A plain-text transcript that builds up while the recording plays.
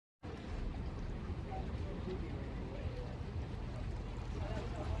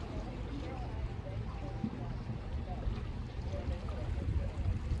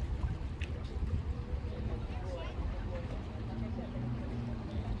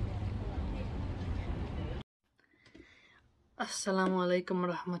Assalamu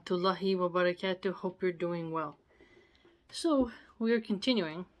alaikum rahmatullahi wa barakatuh. Hope you're doing well. So, we are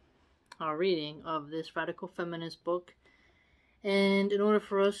continuing our reading of this radical feminist book. And in order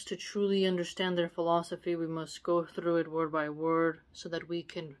for us to truly understand their philosophy, we must go through it word by word so that we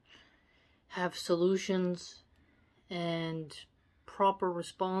can have solutions and proper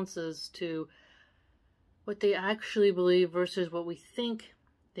responses to what they actually believe versus what we think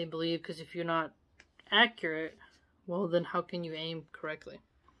they believe. Because if you're not accurate, well, then how can you aim correctly?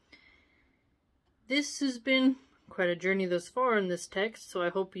 This has been quite a journey thus far in this text, so I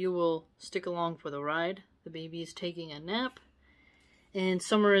hope you will stick along for the ride. The baby is taking a nap, and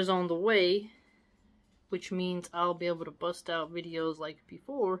summer is on the way, which means I'll be able to bust out videos like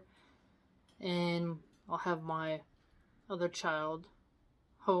before, and I'll have my other child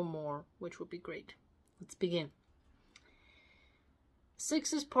home more, which would be great. Let's begin.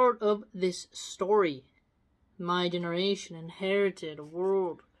 Sex is part of this story. My generation inherited a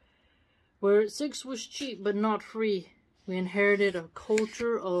world where sex was cheap but not free. We inherited a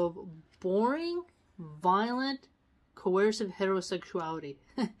culture of boring, violent, coercive heterosexuality.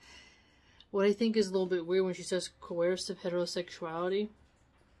 What I think is a little bit weird when she says coercive heterosexuality.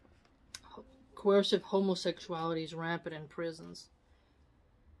 Coercive homosexuality is rampant in prisons.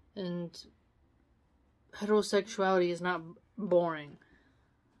 And heterosexuality is not boring.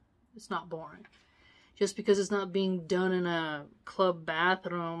 It's not boring. Just because it's not being done in a club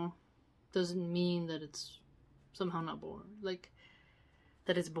bathroom doesn't mean that it's somehow not boring. Like,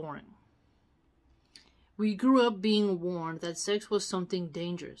 that it's boring. We grew up being warned that sex was something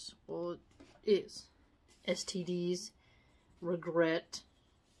dangerous. Well, it is. STDs, regret.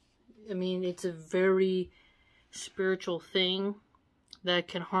 I mean, it's a very spiritual thing that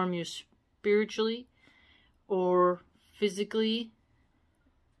can harm you spiritually or physically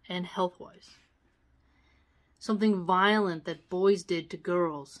and health-wise. Something violent that boys did to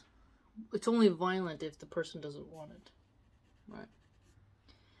girls. It's only violent if the person doesn't want it. Right?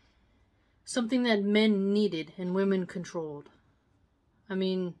 Something that men needed and women controlled. I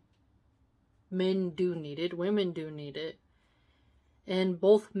mean, men do need it, women do need it. And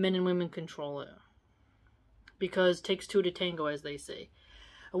both men and women control it. Because it takes two to tango, as they say.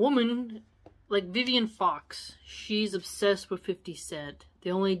 A woman, like Vivian Fox, she's obsessed with 50 Cent. They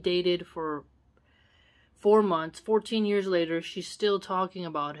only dated for 4 months. 14 years later, she's still talking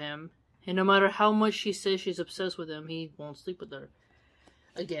about him. And no matter how much she says she's obsessed with him, he won't sleep with her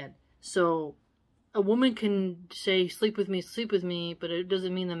again. So, a woman can say, sleep with me, but it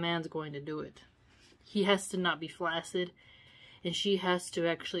doesn't mean the man's going to do it. He has to not be flaccid, and she has to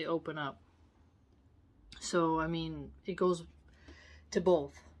actually open up. So, I mean, it goes to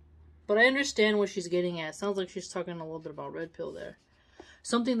both. But I understand what she's getting at. Sounds like she's talking a little bit about red pill there.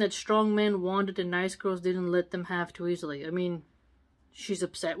 Something that strong men wanted and nice girls didn't let them have too easily. I mean, she's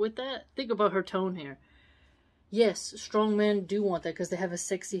upset with that? Think about her tone here. Yes, strong men do want that because they have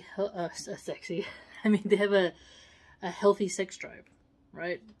they have a healthy sex drive,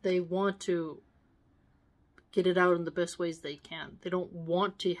 right? They want to get it out in the best ways they can. They don't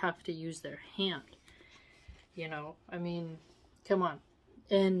want to have to use their hand. You know, I mean, come on.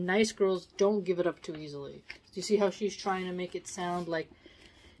 And nice girls don't give it up too easily. Do you see how she's trying to make it sound like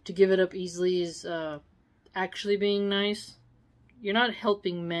to give it up easily is actually being nice? You're not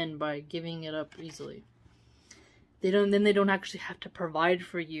helping men by giving it up easily. They don't actually have to provide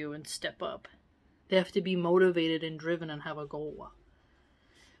for you and step up. They have to be motivated and driven and have a goal.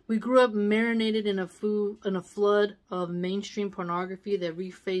 We grew up marinated in a flood of mainstream pornography that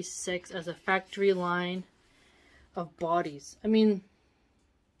refaced sex as a factory line of bodies. I mean,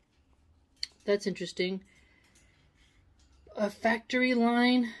 that's interesting. A factory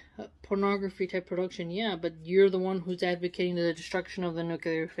line, pornography type production, yeah, but you're the one who's advocating the destruction of the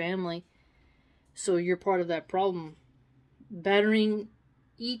nuclear family. So you're part of that problem. Battering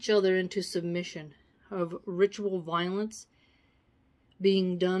each other into submission, of ritual violence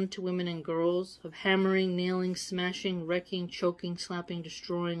being done to women and girls, of hammering, nailing, smashing, wrecking, choking, slapping,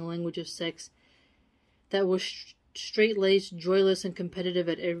 destroying, language of sex that was straight-laced, joyless, and competitive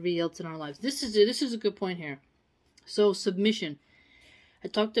at every else in our lives. This is a good point here. So, submission. I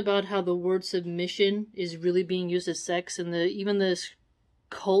talked about how the word submission is really being used as sex, and even this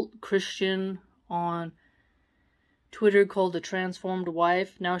cult Christian on Twitter called the transformed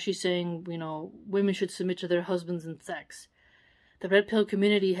wife, now she's saying, you know, women should submit to their husbands in sex. The red pill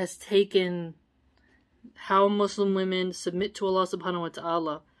community has taken how Muslim women submit to Allah subhanahu wa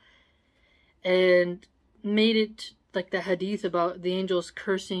ta'ala and made it like the hadith about the angels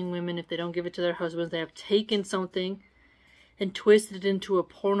cursing women if they don't give it to their husbands. They have taken something and twisted it into a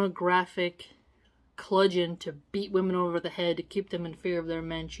pornographic bludgeon to beat women over the head to keep them in fear of their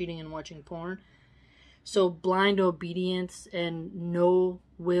men cheating and watching porn. So blind obedience and no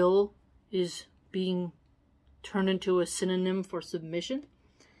will is being turned into a synonym for submission.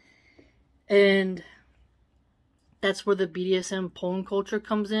 And that's where the BDSM porn culture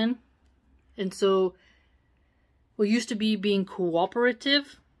comes in. And so what used to be being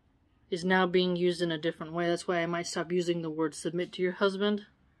cooperative is now being used in a different way. That's why I might stop using the word submit to your husband.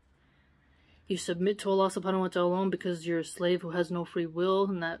 You submit to Allah subhanahu wa ta'ala alone because you're a slave who has no free will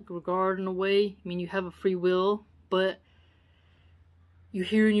in that regard, in a way. I mean, you have a free will, but you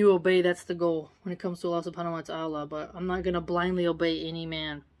hear and you obey. That's the goal when it comes to Allah subhanahu wa ta'ala. But I'm not going to blindly obey any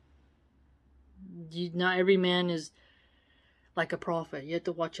man. Not every man is like a prophet. You have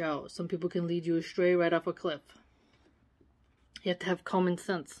to watch out. Some people can lead you astray right off a cliff. You have to have common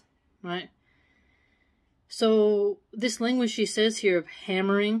sense, right? So this language she says here of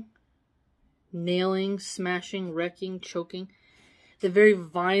hammering, nailing, smashing, wrecking, choking, the very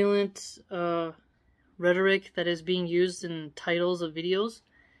violent rhetoric that is being used in titles of videos,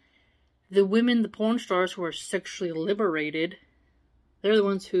 the women, the porn stars who are sexually liberated, they're the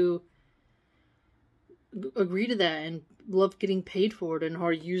ones who agree to that and love getting paid for it and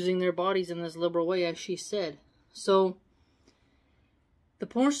are using their bodies in this liberal way, as she said. So the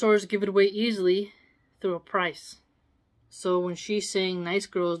porn stars give it away easily through a price. So when she's saying nice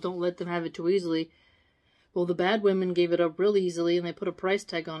girls don't let them have it too easily, well, the bad women gave it up real easily and they put a price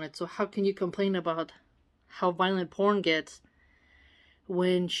tag on it. So how can you complain about how violent porn gets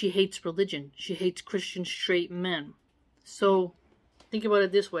when she hates religion? She hates Christian straight men. So think about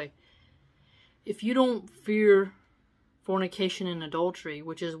it this way. If you don't fear fornication and adultery,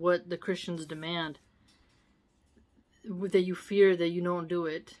 which is what the Christians demand, that you fear that you don't do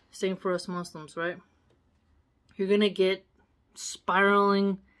it, same for us Muslims, right? You're going to get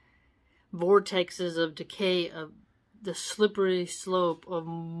spiraling vortexes of decay, of the slippery slope of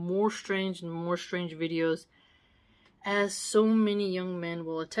more strange and more strange videos, as so many young men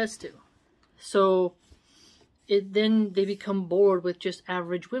will attest to. So then they become bored with just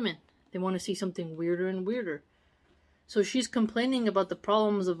average women. They want to see something weirder and weirder. So she's complaining about the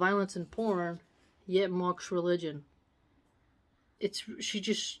problems of violence in porn, yet mocks religion. She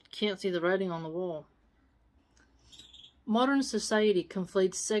just can't see the writing on the wall. Modern society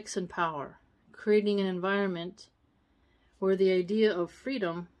conflates sex and power, creating an environment where the idea of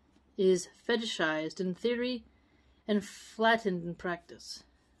freedom is fetishized in theory and flattened in practice,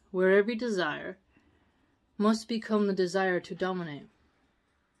 where every desire must become the desire to dominate,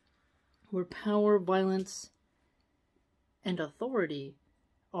 where power, violence, and authority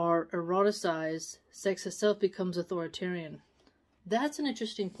are eroticized, sex itself becomes authoritarian. That's an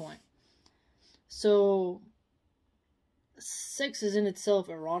interesting point. So, sex is in itself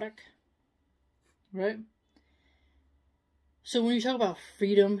erotic, right? So when you talk about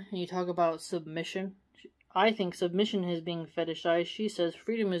freedom and you talk about submission, I think submission is being fetishized. She says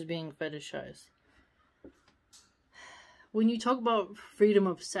freedom is being fetishized. When you talk about freedom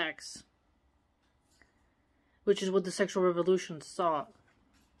of sex, which is what the sexual revolution sought,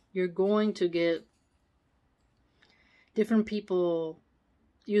 you're going to get different people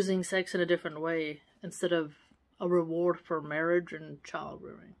using sex in a different way instead of a reward for marriage and child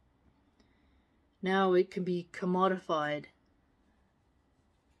rearing. Now it can be commodified,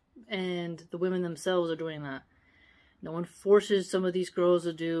 and the women themselves are doing that. No one forces some of these girls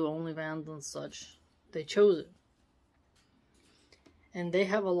to do OnlyFans and such. They chose it. And they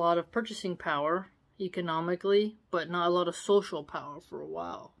have a lot of purchasing power economically, but not a lot of social power for a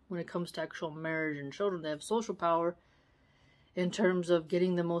while. When it comes to actual marriage and children, they have social power in terms of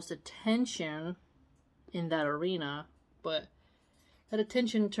getting the most attention in that arena, but that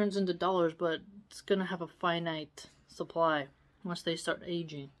attention turns into dollars, but it's gonna have a finite supply once they start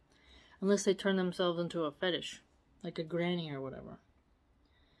aging, unless they turn themselves into a fetish, like a granny or whatever.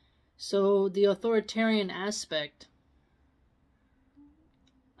 So the authoritarian aspect,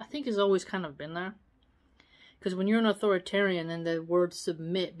 I think, has always kind of been there. Because when you're an authoritarian, then the word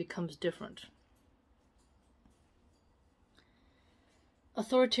submit becomes different.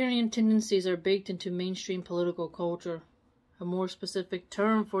 Authoritarian tendencies are baked into mainstream political culture. A more specific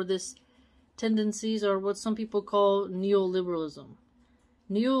term for this tendencies are what some people call neoliberalism.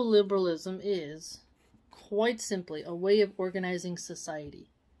 Neoliberalism is, quite simply, a way of organizing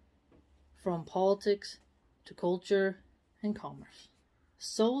society, from politics to culture and commerce,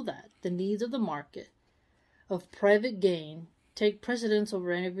 so that the needs of the market, of private gain, take precedence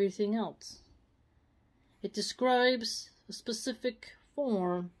over everything else. It describes a specific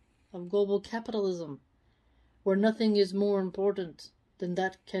form of global capitalism, where nothing is more important than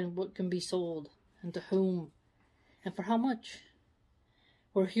what can be sold and to whom, and for how much?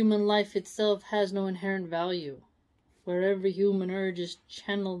 Where human life itself has no inherent value, where every human urge is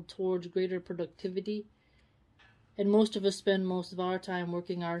channeled towards greater productivity, and most of us spend most of our time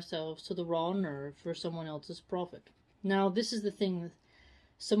working ourselves to the raw nerve for someone else's profit. Now, this is the thing.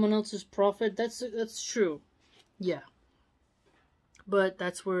 Someone else's profit, that's true. Yeah. But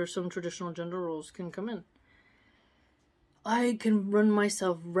that's where some traditional gender roles can come in. I can run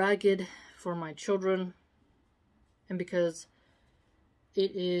myself ragged for my children, and because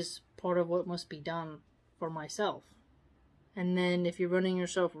it is part of what must be done for myself. And then if you're running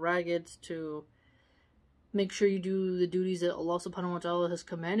yourself ragged to make sure you do the duties that Allah subhanahu wa ta'ala has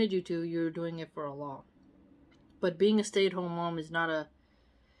commanded you to, you're doing it for Allah. But being a stay-at-home mom is not a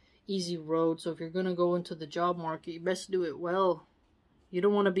easy road, so if you're going to go into the job market, you best do it well. You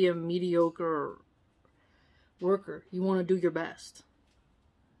don't want to be a mediocre worker. You want to do your best.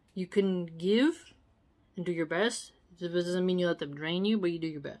 You can give and do your best. It doesn't mean you let them drain you, but you do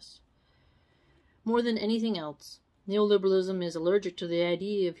your best. More than anything else, neoliberalism is allergic to the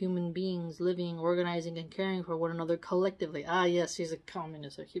idea of human beings living, organizing, and caring for one another collectively. Ah, yes, he's a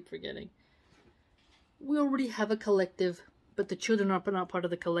communist. I keep forgetting. We already have a collective, but the children are not part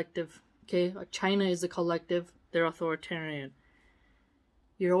of the collective. Okay, China is a collective. They're authoritarian.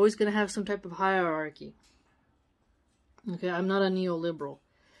 You're always going to have some type of hierarchy. Okay, I'm not a neoliberal,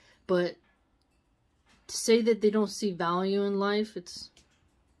 but to say that they don't see value in life,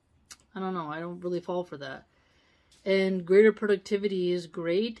 I don't know, I don't really fall for that. And greater productivity is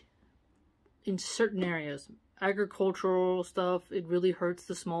great in certain areas. Agricultural stuff, it really hurts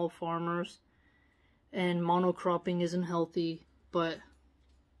the small farmers. And monocropping isn't healthy, but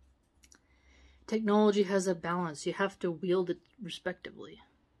technology has a balance. You have to wield it respectively.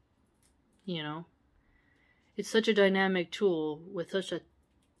 You know? It's such a dynamic tool with such a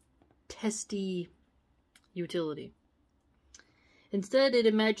testy utility. Instead, it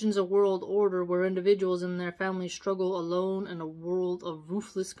imagines a world order where individuals and their families struggle alone in a world of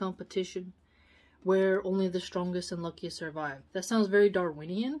ruthless competition, where only the strongest and luckiest survive. That sounds very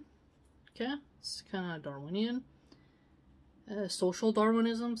Darwinian. Okay? It's kind of Darwinian. Social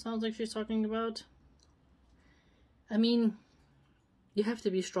Darwinism sounds like she's talking about. I mean, you have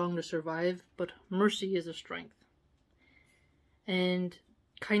to be strong to survive, but mercy is a strength. And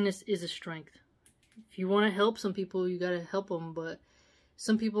kindness is a strength. If you want to help some people, you gotta help them, but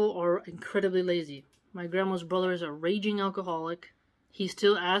some people are incredibly lazy. My grandma's brother is a raging alcoholic. He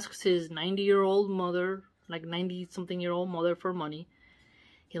still asks his 90-year-old mother, like 90-something-year-old mother, for money.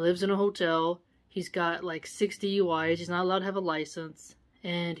 He lives in a hotel. He's got like 6 DUIs. He's not allowed to have a license.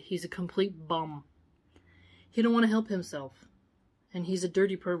 And he's a complete bum. He don't want to help himself. And he's a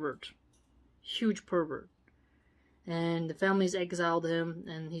dirty pervert. Huge pervert. And the family's exiled him,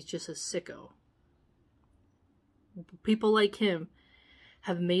 and he's just a sicko. People like him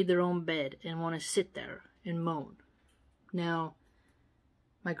have made their own bed and want to sit there and moan. Now,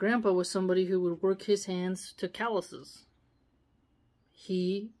 my grandpa was somebody who would work his hands to calluses.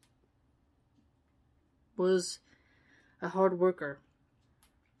 He was a hard worker.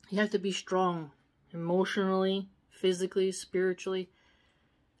 You have to be strong emotionally, physically, spiritually.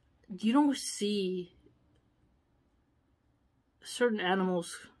 You don't see certain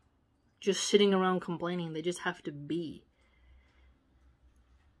animals just sitting around complaining. They just have to be.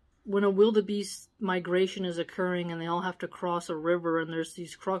 When a wildebeest migration is occurring and they all have to cross a river and there's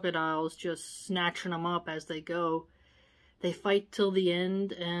these crocodiles just snatching them up as they go, they fight till the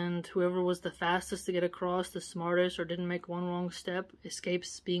end, and whoever was the fastest to get across, the smartest, or didn't make one wrong step,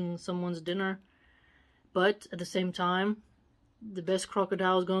 escapes being someone's dinner. But at the same time, the best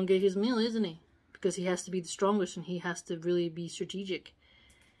crocodile is going to get his meal, isn't he? Because he has to be the strongest and he has to really be strategic.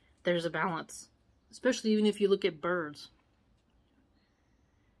 There's a balance. Especially even if you look at birds.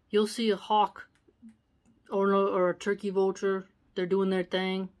 You'll see a hawk or a turkey vulture. They're doing their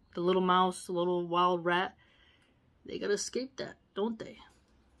thing. The little mouse, the little wild rat. They gotta escape that, don't they?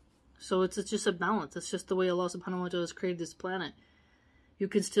 So it's just a balance. It's just the way Allah subhanahu wa ta'ala has created this planet. You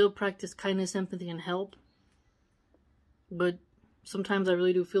can still practice kindness, empathy, and help. But sometimes I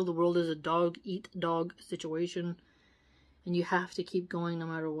really do feel the world is a dog-eat-dog situation. And you have to keep going no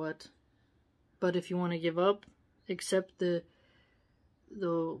matter what. But if you want to give up, accept the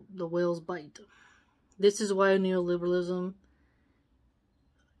whale's bite. This is why neoliberalism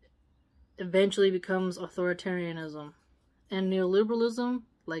eventually becomes authoritarianism. And neoliberalism,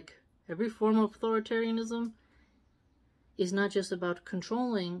 like every form of authoritarianism, is not just about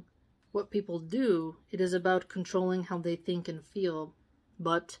controlling what people do, it is about controlling how they think and feel.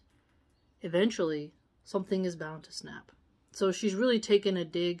 But eventually, something is bound to snap. So she's really taken a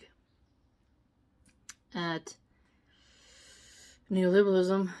dig at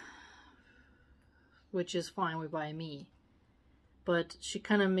neoliberalism, which is fine by me. But she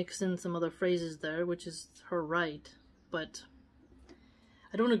kind of mixed in some other phrases there, which is her right. But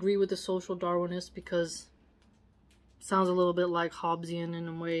I don't agree with the social Darwinist because it sounds a little bit like Hobbesian in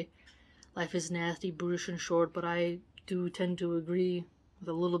a way. Life is nasty, brutish, and short, but I do tend to agree with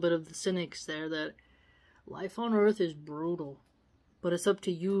a little bit of the cynics there that life on Earth is brutal. But it's up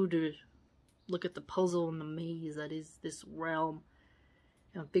to you to look at the puzzle and the maze that is this realm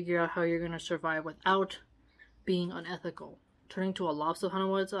and figure out how you're going to survive without being unethical. Turning to Allah subhanahu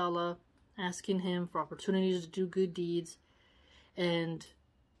wa ta'ala, asking Him for opportunities to do good deeds, and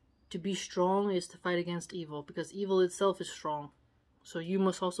to be strong is to fight against evil, because evil itself is strong. So you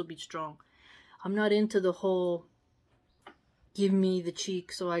must also be strong. I'm not into the whole give me the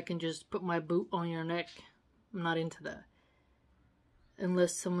cheek so I can just put my boot on your neck. I'm not into that.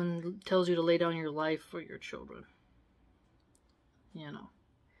 Unless someone tells you to lay down your life for your children. You know.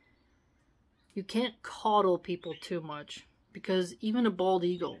 You can't coddle people too much. Because even a bald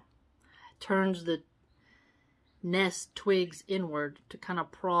eagle turns the nest twigs inward to kind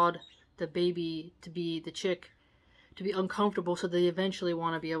of prod the baby, to be the chick, to be uncomfortable so they eventually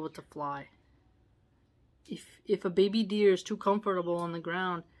want to be able to fly. If a baby deer is too comfortable on the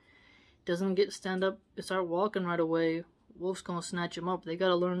ground, doesn't stand up and start walking right away, wolf's gonna snatch him up. They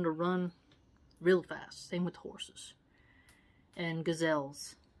gotta learn to run real fast. Same with horses and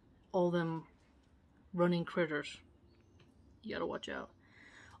gazelles, all them running critters. You gotta watch out.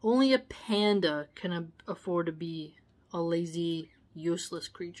 Only a panda can afford to be a lazy, useless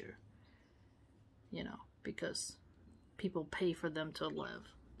creature. You know, because people pay for them to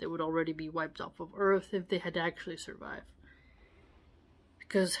live. They would already be wiped off of Earth if they had to actually survive.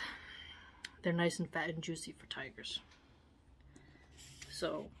 Because they're nice and fat and juicy for tigers.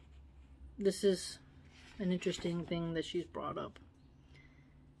 So, this is an interesting thing that she's brought up.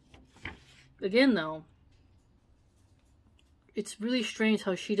 Again, though, it's really strange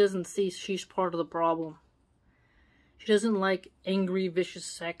how she doesn't see she's part of the problem. She doesn't like angry, vicious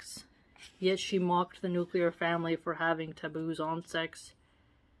sex, yet she mocked the nuclear family for having taboos on sex.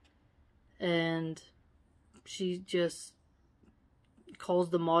 And she just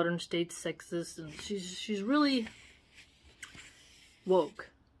calls the modern state sexist, and she's really woke.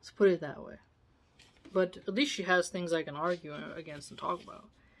 Let's put it that way. But at least she has things I can argue against and talk about.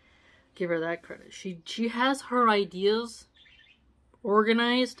 Give her that credit. She has her ideas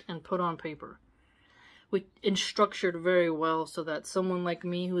organized and put on paper, and structured very well, so that someone like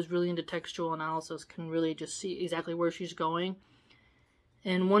me who is really into textual analysis can really just see exactly where she's going.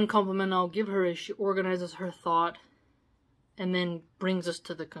 And one compliment I'll give her is she organizes her thought and then brings us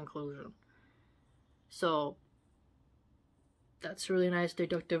to the conclusion. So that's really nice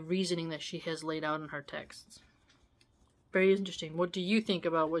deductive reasoning that she has laid out in her texts. Very interesting. What do you think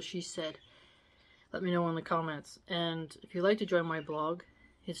about what she said? Let me know in the comments. And if you'd like to join my blog,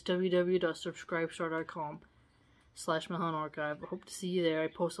 it's www.subscribestar.com/MilahanArchive. I hope to see you there. I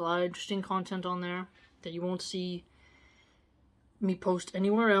post a lot of interesting content on there that you won't see me post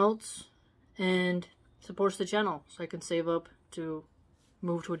anywhere else, and supports the channel so I can save up to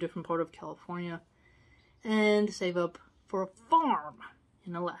move to a different part of California and save up for a farm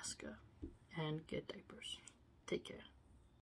in Alaska and get diapers. Take care.